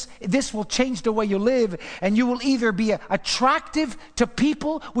 And this will change the way you live, and you will either be attractive to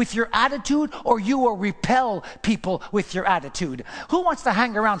people with your attitude, or you will repel people with your attitude. Who wants to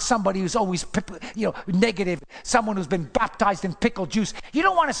hang around somebody who's always negative, someone who's been baptized in pickle juice? You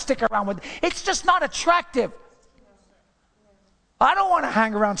don't want to stick around with. It's just not attractive. I don't want to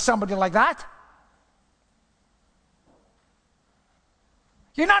hang around somebody like that.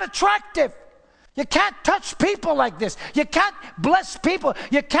 You're not attractive. You can't touch people like this. You can't bless people.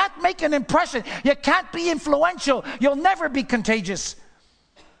 You can't make an impression. You can't be influential. You'll never be contagious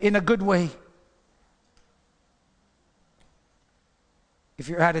in a good way. If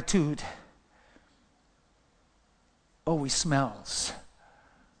your attitude always smells,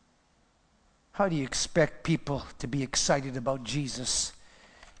 how do you expect people to be excited about Jesus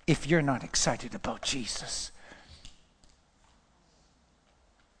if you're not excited about Jesus?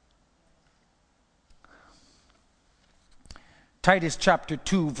 Titus chapter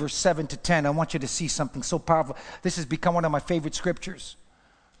 2, verse 7 to 10. I want you to see something so powerful. This has become one of my favorite scriptures.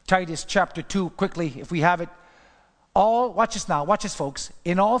 Titus chapter 2, quickly, if we have it. Watch this now, watch this, folks.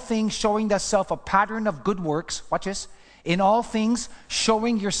 In all things, showing thyself a pattern of good works. Watch this. In all things,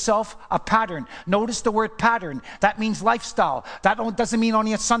 showing yourself a pattern. Notice the word pattern. That means lifestyle. That doesn't mean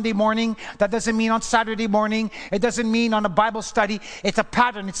only on Sunday morning. That doesn't mean on Saturday morning. It doesn't mean on a Bible study. It's a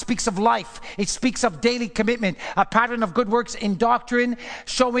pattern. It speaks of life. It speaks of daily commitment. A pattern of good works in doctrine,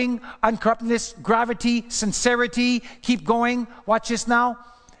 showing uncorruptness, gravity, sincerity. Keep going. Watch this now.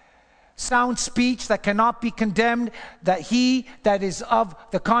 Sound speech that cannot be condemned, that he that is of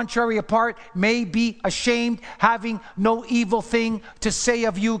the contrary apart may be ashamed, having no evil thing to say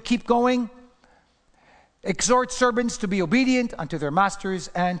of you. Keep going. Exhort servants to be obedient unto their masters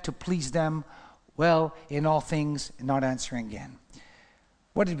and to please them well in all things, not answering again.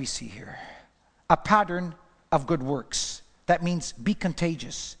 What did we see here? A pattern of good works. That means be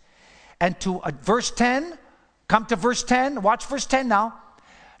contagious. And to verse 10, come to verse 10. Watch verse 10 now.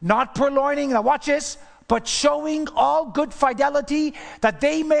 Not purloining, now watch this, but showing all good fidelity that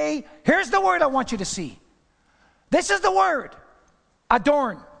they may, here's the word I want you to see. This is the word,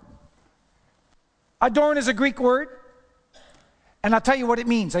 adorn. Adorn is a Greek word, and I'll tell you what it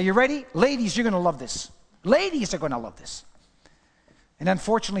means. Are you ready? Ladies, you're going to love this. Ladies are going to love this. And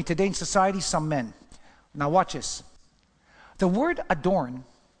unfortunately, today in society, some men. Now watch this. The word adorn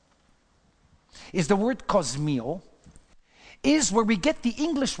is the word cosmeo, is where we get the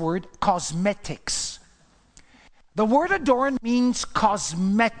English word cosmetics. The word adorn means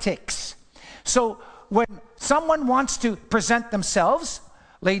cosmetics. So when someone wants to present themselves,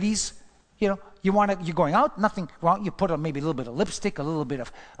 ladies, you're going out, nothing wrong. You put on maybe a little bit of lipstick, a little bit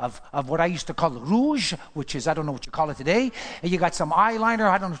of what I used to call rouge, which is, I don't know what you call it today. And you got some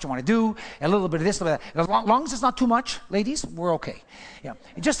eyeliner, I don't know what you want to do. A little bit of this, a little bit of that. As long as it's not too much, ladies, we're okay. Yeah,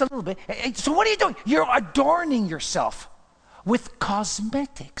 just a little bit. So what are you doing? You're adorning yourself with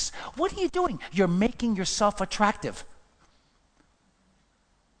cosmetics. What are you doing? You're making yourself attractive.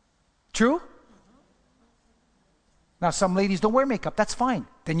 True? Now some ladies don't wear makeup. That's fine.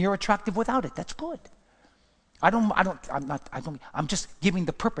 Then you're attractive without it. That's good. I'm just giving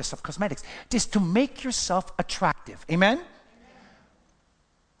the purpose of cosmetics. Just to make yourself attractive. Amen?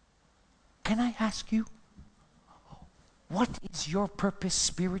 Can I ask you, what is your purpose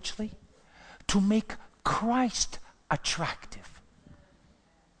spiritually? To make Christ attractive.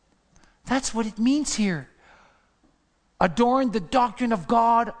 That's what it means here. Adorn the doctrine of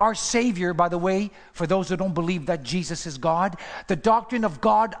God, our Savior, by the way, for those who don't believe that Jesus is God. The doctrine of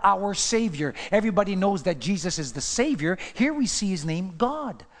God, our Savior. Everybody knows that Jesus is the Savior. Here we see his name,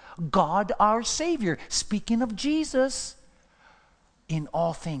 God. God, our Savior. Speaking of Jesus in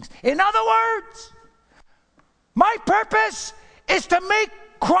all things. In other words, my purpose is to make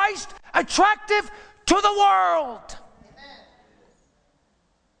Christ attractive to the world.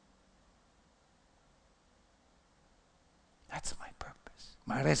 That's my purpose.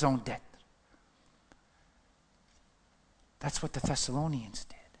 My raison d'être. That's what the Thessalonians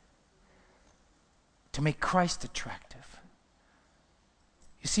did. To make Christ attractive.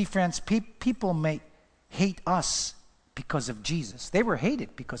 You see, friends, people may hate us because of Jesus. They were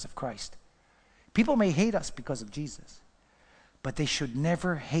hated because of Christ. People may hate us because of Jesus. But they should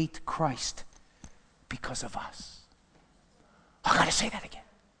never hate Christ because of us. I got to say that again.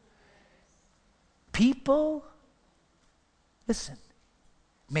 People, listen,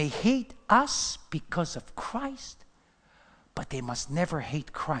 may hate us because of Christ, but they must never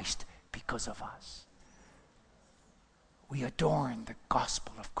hate Christ because of us. We adorn the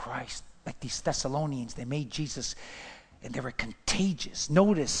gospel of Christ. Like these Thessalonians, they made Jesus, and they were contagious.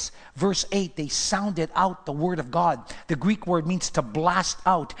 Notice verse 8, they sounded out the word of God. The Greek word means to blast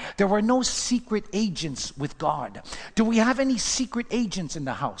out. There were no secret agents with God. Do we have any secret agents in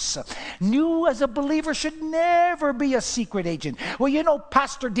the house? You as a believer should never be a secret agent. Well, you know,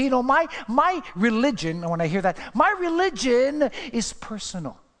 Pastor Dino, my religion, when I hear that, my religion is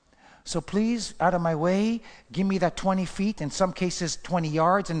personal. So please, out of my way, give me that 20 feet, in some cases 20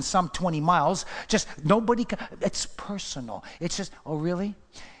 yards, and some 20 miles. Just nobody can, it's personal. It's just, oh really?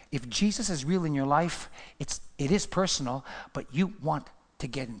 If Jesus is real in your life, it is personal, but you want to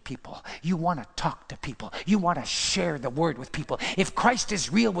get in people. You want to talk to people. You want to share the word with people. If Christ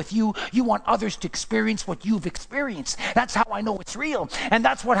is real with you, you want others to experience what you've experienced. That's how I know it's real. And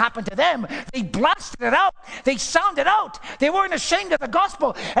that's what happened to them. They blasted it out. They sounded out. They weren't ashamed of the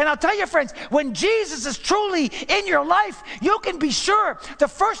gospel. And I'll tell you, friends, when Jesus is truly in your life, you can be sure the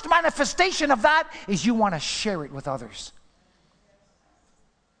first manifestation of that is you want to share it with others.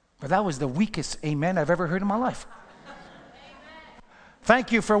 But that was the weakest amen I've ever heard in my life.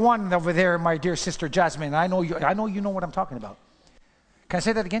 Thank you for one over there, my dear sister Jasmine. I know you know what I'm talking about. Can I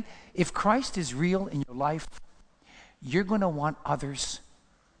say that again? If Christ is real in your life, you're going to want others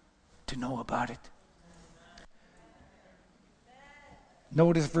to know about it.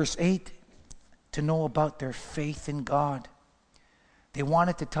 Notice verse 8, to know about their faith in God. They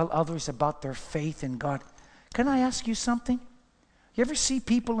wanted to tell others about their faith in God. Can I ask you something? You ever see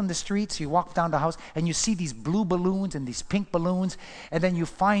people in the streets, you walk down the house, and you see these blue balloons and these pink balloons, and then you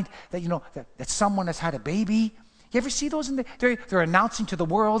find that, that someone has had a baby? You ever see those? They're announcing to the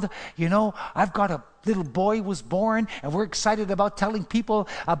world, I've got a little boy was born, and we're excited about telling people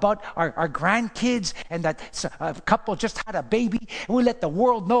about our grandkids, and that a couple just had a baby, and we let the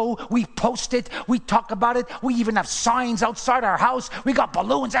world know. We post it. We talk about it. We even have signs outside our house. We got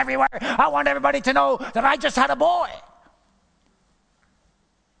balloons everywhere. I want everybody to know that I just had a boy.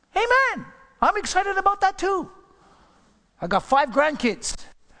 Amen. I'm excited about that too. I got 5 grandkids.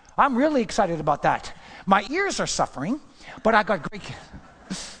 I'm really excited about that. My ears are suffering, but I got great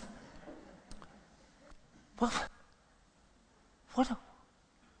kids. Well,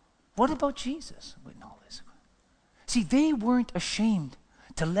 what about Jesus with all this? See, they weren't ashamed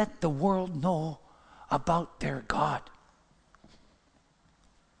to let the world know about their God.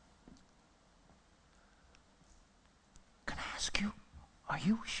 Can I ask you, are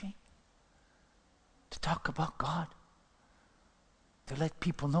you ashamed to talk about God? To let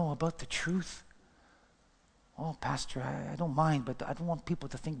people know about the truth? Oh, Pastor, I don't mind, but I don't want people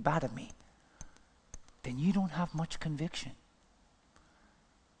to think bad of me. Then you don't have much conviction.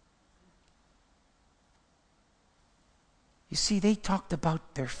 You see, they talked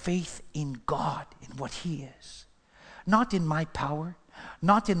about their faith in God, in what He is. Not in my power,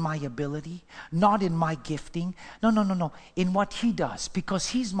 not in my ability, not in my gifting. No. In what He does, because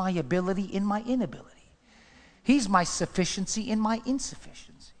He's my ability in my inability. He's my sufficiency in my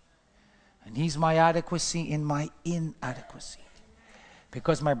insufficiency. And He's my adequacy in my inadequacy.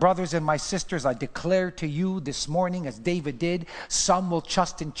 Because my brothers and my sisters, I declare to you this morning, as David did, some will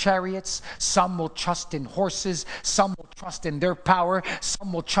trust in chariots, some will trust in horses, some will trust in their power,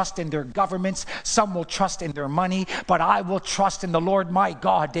 some will trust in their governments, some will trust in their money, but I will trust in the Lord my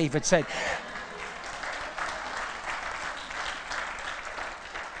God, David said.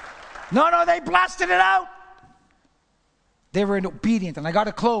 No, they blasted it out. They were obedient, and I got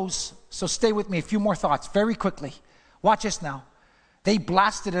to close, so stay with me. A few more thoughts very quickly. Watch this now. They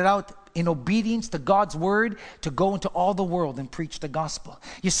blasted it out in obedience to God's word to go into all the world and preach the gospel.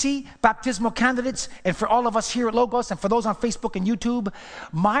 You see, baptismal candidates, and for all of us here at Logos, and for those on Facebook and YouTube,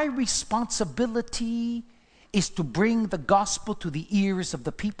 my responsibility is to bring the gospel to the ears of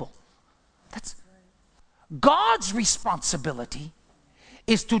the people. That's God's responsibility,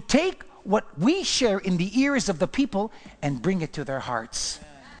 is to take what we share in the ears of the people and bring it to their hearts.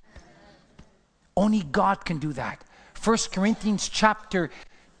 Only God can do that. 1 Corinthians chapter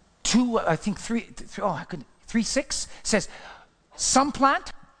 2, I think 3:6 says, some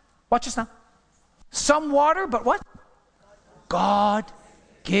plant, watch this now, some water, but what? God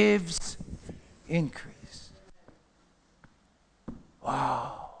gives increase.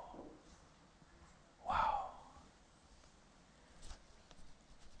 Wow.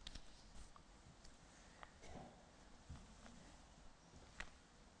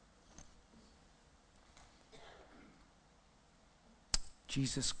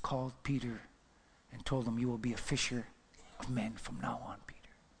 Jesus called Peter and told him, you will be a fisher of men from now on,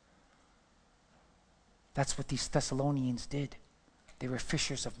 Peter. That's what these Thessalonians did. They were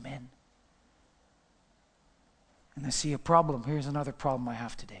fishers of men. And I see a problem. Here's another problem I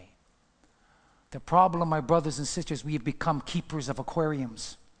have today. The problem, my brothers and sisters, we have become keepers of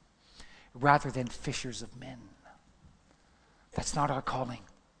aquariums rather than fishers of men. That's not our calling.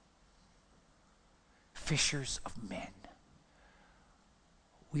 Fishers of men.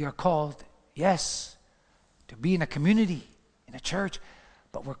 We are called, yes, to be in a community, in a church,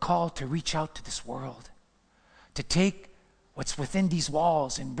 but we're called to reach out to this world, to take what's within these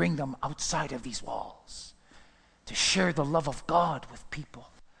walls and bring them outside of these walls, to share the love of God with people,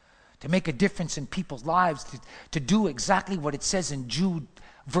 to make a difference in people's lives, to do exactly what it says in Jude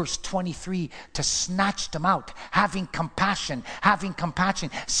verse 23, to snatch them out, having compassion,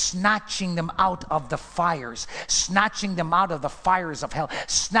 snatching them out of the fires, of hell.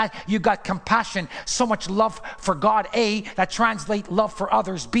 You got compassion, so much love for God, A, that translates love for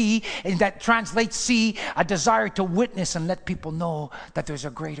others, B, and that translates, C, a desire to witness and let people know that there's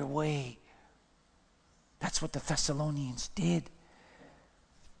a greater way. That's what the Thessalonians did.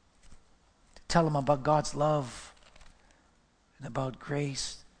 To tell them about God's love and about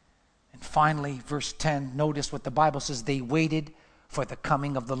grace. And finally, verse 10, notice what the Bible says. They waited for the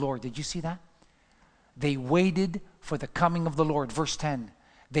coming of the Lord. Did you see that? They waited for the coming of the Lord. Verse 10.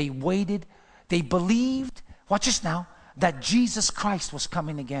 They waited. They believed. Watch this now. that Jesus Christ was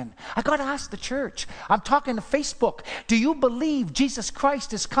coming again. I got to ask the church. I'm talking to Facebook. Do you believe Jesus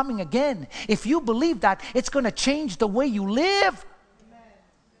Christ is coming again? If you believe that, it's going to change the way you live.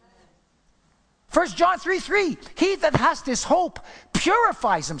 1 John 3:3, he that has this hope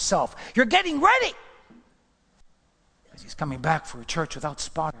purifies himself. You're getting ready. Because he's coming back for a church without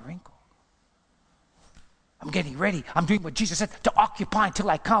spot or wrinkle. I'm getting ready. I'm doing what Jesus said, to occupy until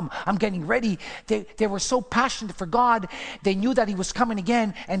I come. I'm getting ready. They were so passionate for God. They knew that he was coming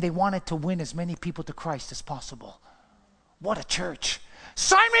again, and they wanted to win as many people to Christ as possible. What a church.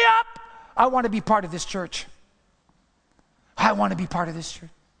 Sign me up. I want to be part of this church. I want to be part of this church.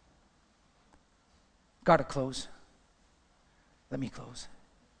 Got to close. Let me close.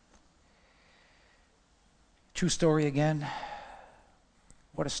 True story again.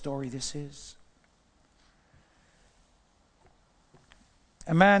 What a story this is.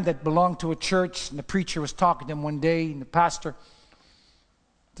 A man that belonged to a church, and the preacher was talking to him one day, and the pastor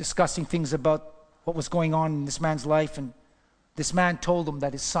discussing things about what was going on in this man's life, and this man told him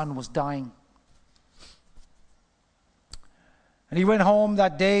that his son was dying. And he went home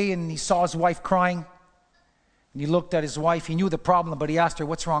that day and he saw his wife crying. And he looked at his wife. He knew the problem, but he asked her,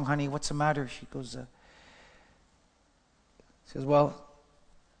 "What's wrong, honey? What's the matter?" She goes, says, "Well,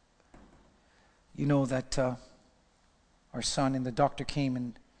 you know that our son," and the doctor came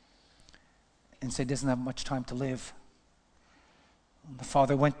and said, "Doesn't have much time to live." And the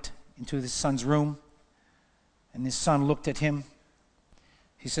father went into his son's room, and his son looked at him.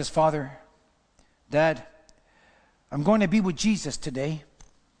 He says, "Father, Dad, I'm going to be with Jesus today."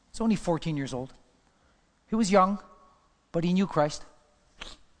 He's only 14 years old. He was young, but he knew Christ.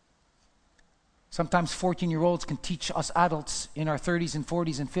 Sometimes 14-year-olds can teach us adults in our 30s and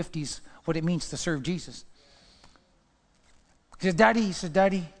 40s and 50s what it means to serve Jesus. He said,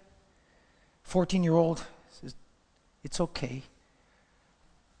 "Daddy, 14-year-old, says, it's okay.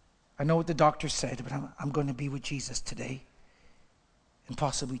 I know what the doctor said, but I'm going to be with Jesus today and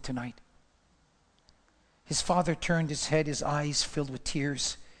possibly tonight." His father turned his head, his eyes filled with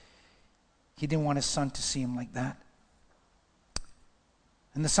tears. He didn't want his son to see him like that.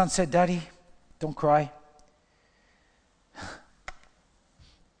 And the son said, "Daddy, don't cry.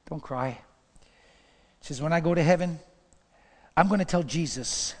 Don't cry." He says, "When I go to heaven, I'm going to tell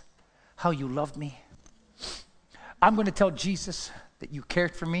Jesus how you loved me. I'm going to tell Jesus that you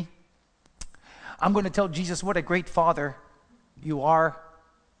cared for me. I'm going to tell Jesus what a great father you are.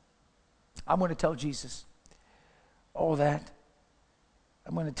 I'm going to tell Jesus all that.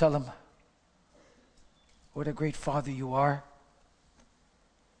 I'm going to tell him what a great father you are."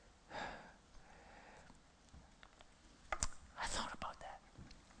 I thought about that.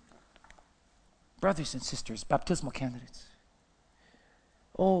 Brothers and sisters, baptismal candidates.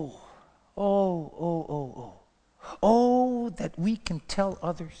 Oh, that we can tell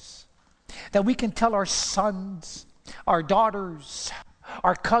others, that we can tell our sons, our daughters,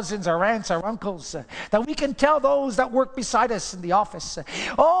 our cousins, our aunts, our uncles, that we can tell those that work beside us in the office. If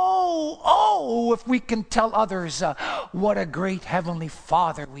we can tell others what a great Heavenly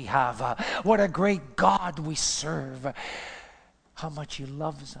Father we have, what a great God we serve, how much He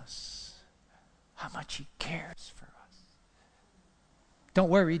loves us, how much He cares for us. Don't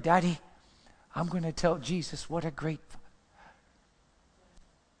worry, Daddy, I'm going to tell Jesus what a great Father.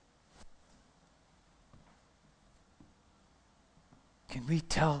 Can we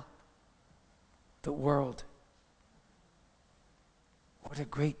tell the world what a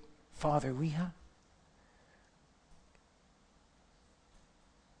great Father we have?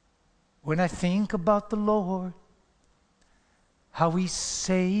 When I think about the Lord, how He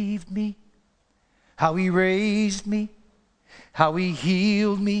saved me, how He raised me, how He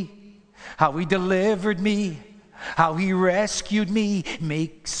healed me, how He delivered me, how He rescued me,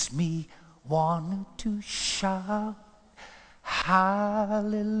 makes me want to shout,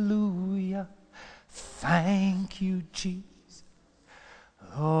 hallelujah, thank you, Jesus.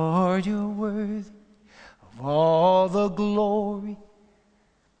 Lord, you're worthy of all the glory,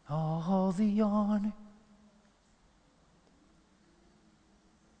 all the honor.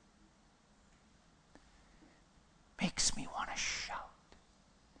 Makes me want to shout.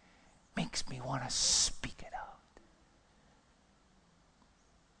 Makes me want to speak it out.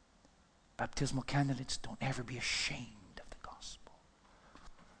 Baptismal candidates, don't ever be ashamed of the gospel.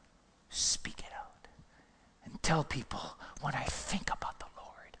 Speak it out. And tell people, when I think about the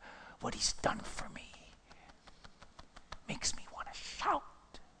Lord, what He's done for me, makes me want to shout.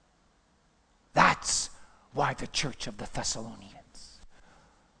 That's why the church of the Thessalonians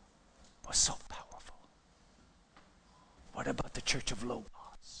was so powerful. What about the church of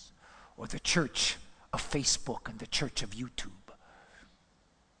Logos or the church of Facebook and the church of YouTube.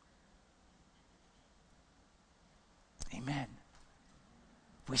 Amen.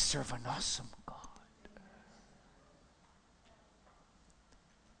 We serve an awesome God.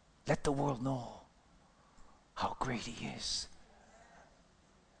 Let the world know how great He is.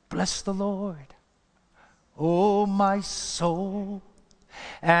 Bless the Lord, O my soul,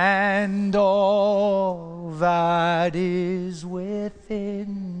 and all that is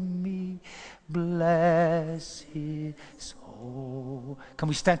within me. Bless His holy. Can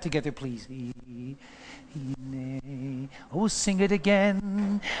we stand together, please? Oh, sing it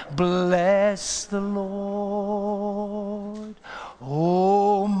again. Bless the Lord,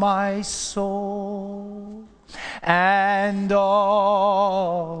 oh my soul, and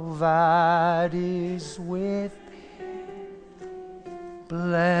all that is with.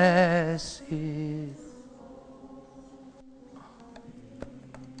 Bless His.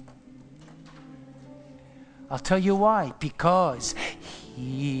 I'll tell you why. Because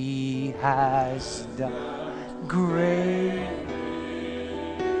He has done great.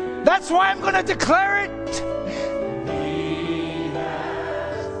 That's why I'm going to declare it. He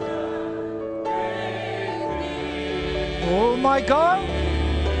has done great. Oh my God.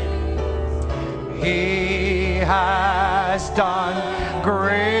 He has done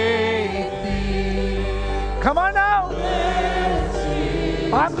great things. Come on now.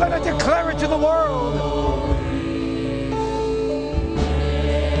 I'm going to declare it to the world.